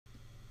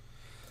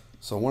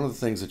So one of the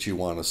things that you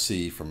want to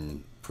see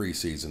from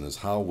preseason is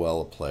how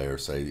well a player,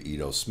 say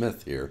Ito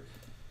Smith here,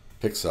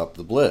 picks up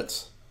the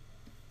blitz.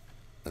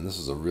 And this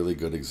is a really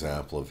good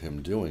example of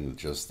him doing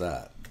just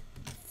that.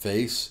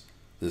 Face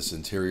this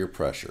interior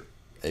pressure.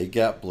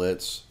 A-gap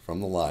blitz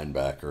from the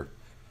linebacker.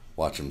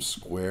 Watch him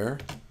square.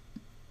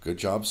 Good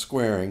job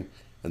squaring.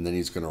 And then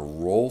he's going to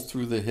roll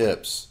through the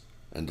hips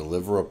and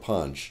deliver a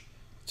punch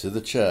to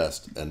the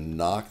chest and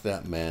knock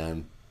that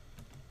man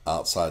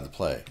outside the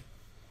play.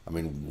 I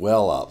mean,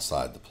 well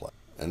outside the play.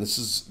 And this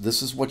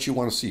is what you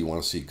want to see. You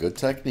want to see good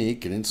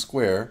technique, getting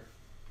square.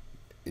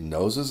 He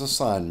knows his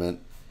assignment.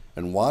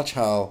 And watch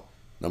how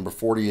number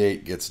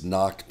 48 gets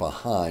knocked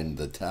behind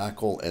the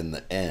tackle and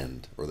the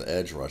end, or the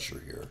edge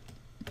rusher here.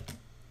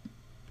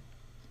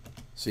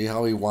 See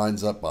how he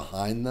winds up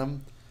behind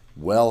them?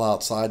 Well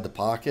outside the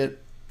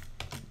pocket.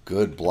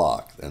 Good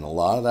block. And a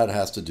lot of that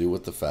has to do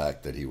with the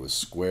fact that he was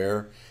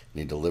square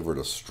and he delivered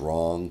a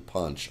strong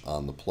punch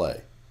on the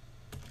play.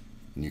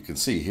 And you can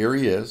see, here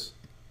he is.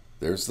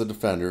 There's the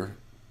defender.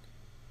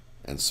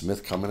 And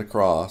Smith coming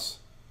across.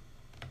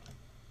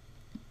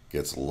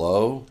 Gets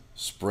low,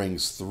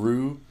 springs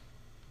through,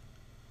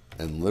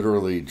 and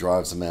literally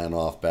drives the man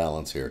off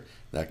balance here.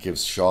 That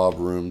gives Shaw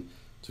room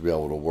to be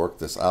able to work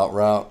this out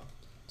route.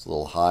 It's a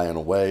little high and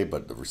away,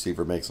 but the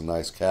receiver makes a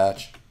nice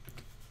catch.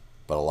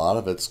 But a lot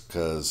of it's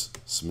because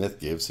Smith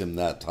gives him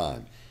that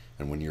time.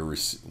 And when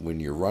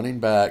your running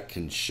back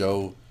can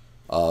show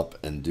up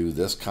and do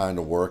this kind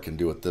of work and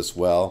do it this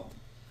well,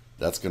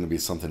 that's going to be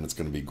something that's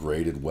going to be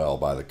graded well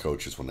by the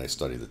coaches when they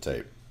study the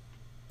tape.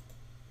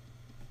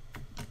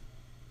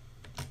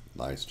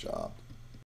 Nice job.